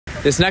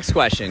This next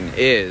question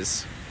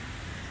is,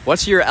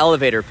 what's your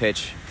elevator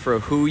pitch for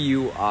who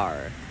you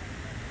are?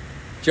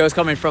 Joe's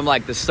coming from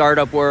like the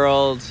startup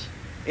world,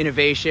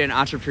 innovation,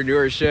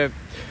 entrepreneurship.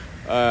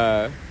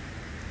 A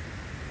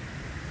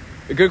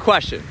good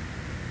question.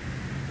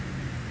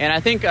 And I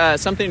think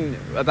something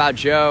about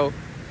Joe,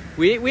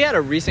 we had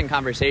a recent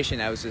conversation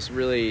that was just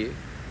really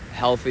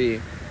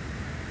healthy.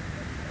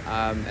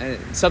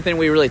 And something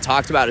we really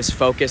talked about is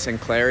focus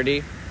and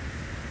clarity.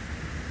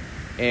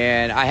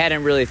 And I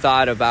hadn't really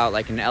thought about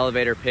like an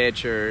elevator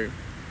pitch or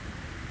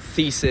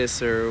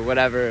thesis or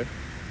whatever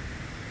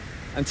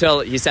until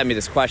he sent me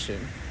this question.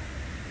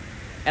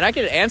 And I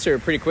could answer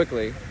it pretty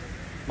quickly.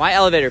 My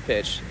elevator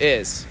pitch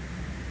is,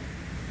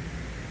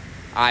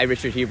 I,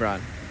 Richard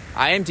Hebron,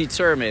 I am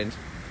determined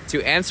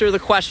to answer the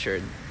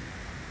question,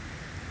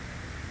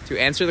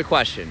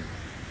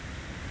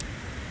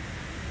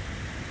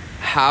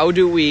 how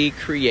do we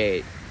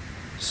create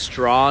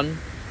strong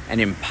and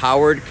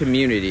empowered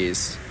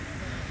communities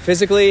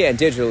physically and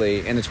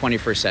digitally in the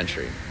 21st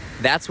century?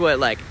 That's what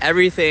like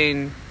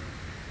everything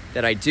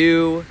that I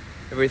do,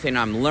 everything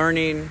I'm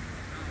learning,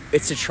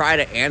 it's to try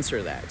to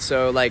answer that.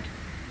 So like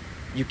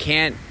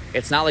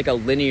it's not like a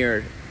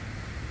linear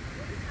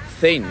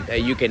thing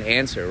that you can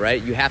answer,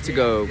 right? You have to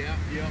go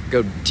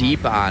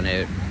deep on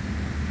it,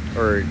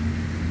 or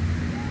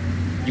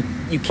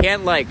you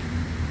can't like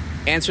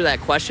answer that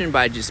question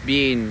by just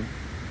being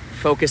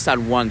focused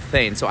on one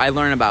thing. So I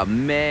learn about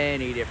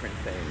many different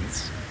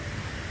things.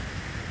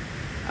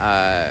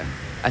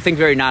 I think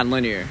very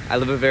non-linear. I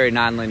live a very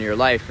non-linear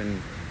life,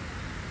 and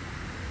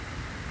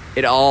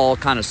it all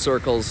kind of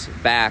circles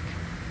back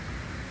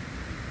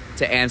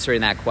to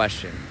answering that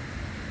question.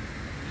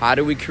 How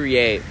do we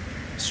create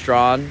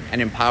strong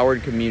and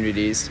empowered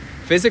communities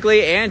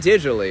physically and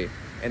digitally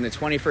in the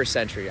 21st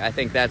century? I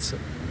think that's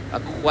a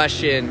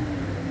question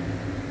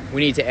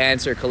we need to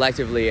answer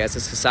collectively as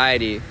a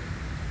society,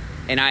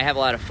 and I have a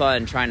lot of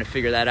fun trying to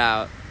figure that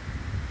out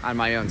on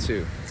my own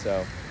too.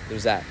 So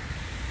there's that.